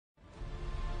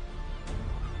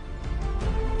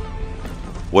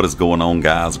What is going on,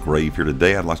 guys? Grave here.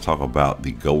 Today I'd like to talk about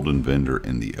the Golden Vendor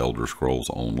in the Elder Scrolls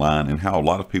Online and how a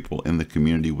lot of people in the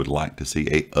community would like to see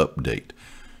a update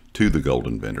to the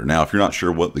Golden Vendor. Now, if you're not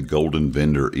sure what the Golden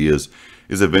Vendor is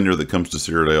a vendor that comes to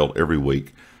Cyrodiil every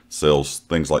week, sells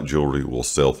things like jewelry, will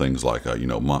sell things like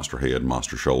monster head,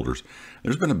 monster shoulders.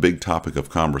 There's been a big topic of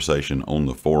conversation on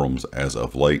the forums as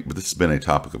of late, but this has been a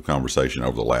topic of conversation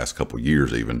over the last couple of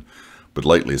years even, but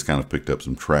lately it's kind of picked up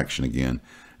some traction again.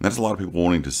 And that's a lot of people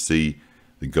wanting to see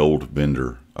the Golden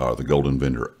Vendor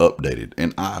updated.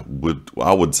 And I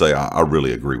would say I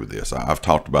really agree with this. I've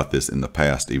talked about this in the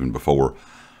past, even before.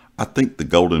 I think the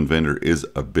Golden Vendor is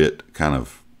a bit kind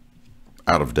of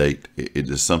out of date.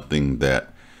 It is something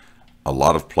that a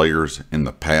lot of players in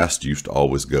the past used to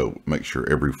always go, make sure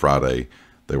every Friday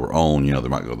they were on. They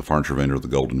might go to the furniture vendor or the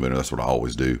Golden Vendor. That's what I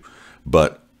always do.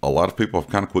 But a lot of people have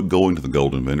kind of quit going to the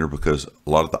Golden Vendor because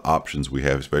a lot of the options we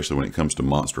have, especially when it comes to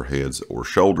monster heads or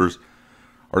shoulders,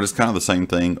 are just kind of the same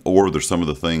thing, or there's some of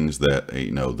the things that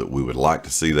that we would like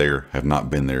to see there have not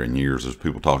been there in years. There's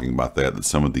people talking about that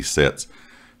some of these sets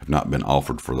have not been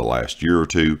offered for the last year or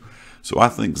two. So I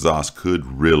think ZOS could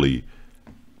really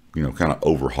kind of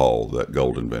overhaul that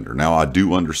Golden Vendor. Now, I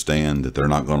do understand that they're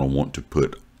not going to want to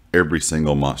put every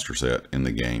single monster set in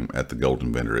the game at the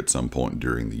Golden Vendor at some point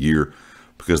during the year,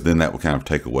 because then that will kind of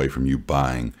take away from you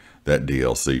buying that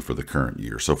DLC for the current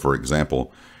year. So for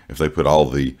example, if they put all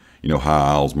the,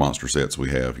 High Isles monster sets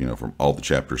we have, from all the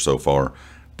chapters so far,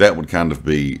 that would kind of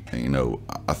be,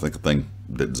 I think a thing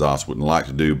that ZOS wouldn't like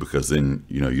to do, because then,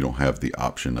 you don't have the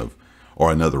option of,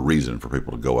 or another reason for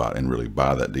people to go out and really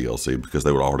buy that DLC, because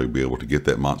they would already be able to get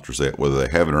that monster set, whether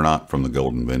they have it or not, from the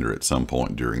Golden Vendor at some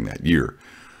point during that year.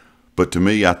 But to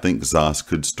me, I think ZOS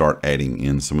could start adding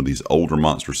in some of these older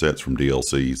monster sets from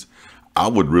DLCs. I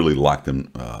would really like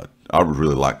them. I would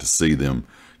really like to see them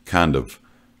kind of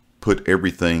put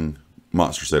everything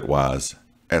monster set wise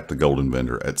at the Golden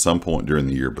Vendor at some point during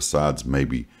the year, besides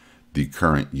maybe the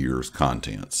current year's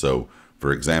content. So,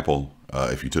 for example,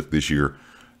 if you took this year,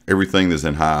 everything that's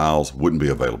in High Isles wouldn't be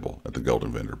available at the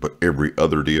Golden Vendor, but every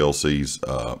other DLC's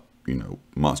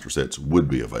monster sets would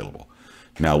be available.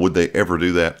 Now, would they ever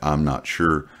do that? I'm not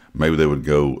sure. Maybe they would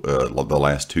go the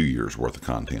last 2 years worth of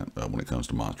content when it comes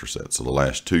to monster sets. So the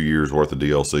last 2 years worth of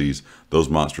DLCs, those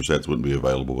monster sets wouldn't be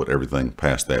available, but everything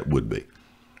past that would be.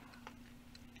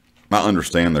 I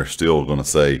understand they're still going to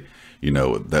say,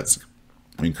 that's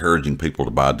encouraging people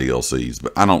to buy DLCs,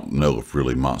 but I don't know if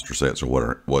really monster sets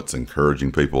are what's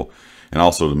encouraging people. And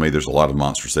also, to me, there's a lot of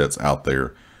monster sets out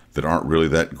there that aren't really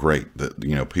that great,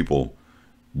 that people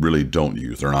really don't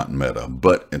use. They're not meta.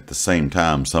 But at the same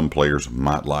time, some players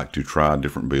might like to try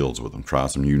different builds with them, try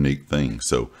some unique things.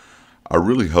 So I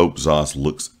really hope ZOS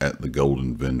looks at the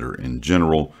Golden Vendor in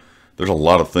general. There's a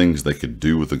lot of things they could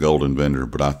do with the Golden Vendor,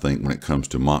 but I think when it comes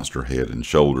to monster head and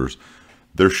shoulders,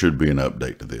 there should be an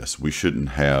update to this. We shouldn't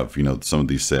have, some of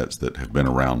these sets that have been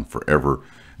around forever,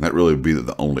 and that really would be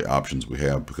the only options we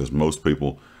have, because most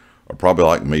people are probably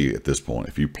like me at this point.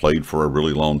 If you played for a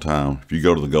really long time, if you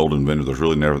go to the Golden Vendor, there's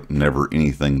really never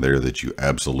anything there that you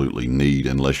absolutely need,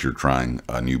 unless you're trying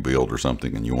a new build or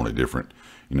something and you want a different,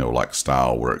 like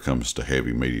style where it comes to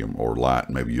heavy, medium, or light.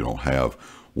 Maybe you don't have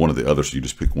one of the others, so you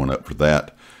just pick one up for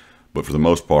that. But for the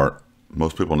most part,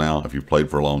 most people now, if you've played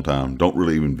for a long time, don't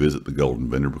really even visit the Golden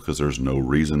Vendor, because there's no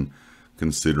reason,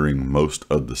 considering most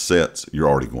of the sets you're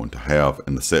already going to have,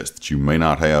 and the sets that you may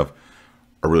not have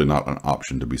are really not an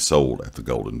option to be sold at the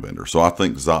Golden Vendor. So I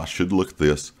think ZOS should look at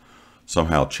this,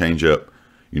 somehow change up,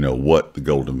 what the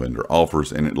Golden Vendor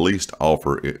offers, and at least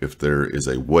offer, if there is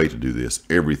a way to do this,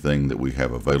 everything that we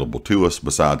have available to us,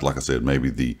 besides, like I said, maybe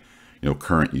the,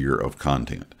 current year of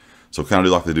content. So kind of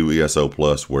do like they do ESO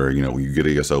Plus, where, you get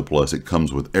ESO Plus, it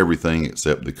comes with everything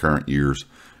except the current year's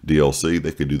DLC.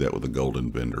 They could do that with the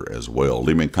Golden Vendor as well.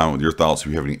 Leave me a comment with your thoughts. If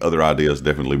you have any other ideas,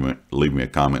 definitely leave me a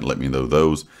comment and let me know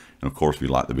those. And of course, if you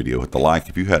like the video, hit the like.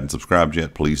 If you hadn't subscribed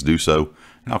yet, please do so.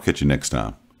 And I'll catch you next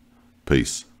time.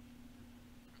 Peace.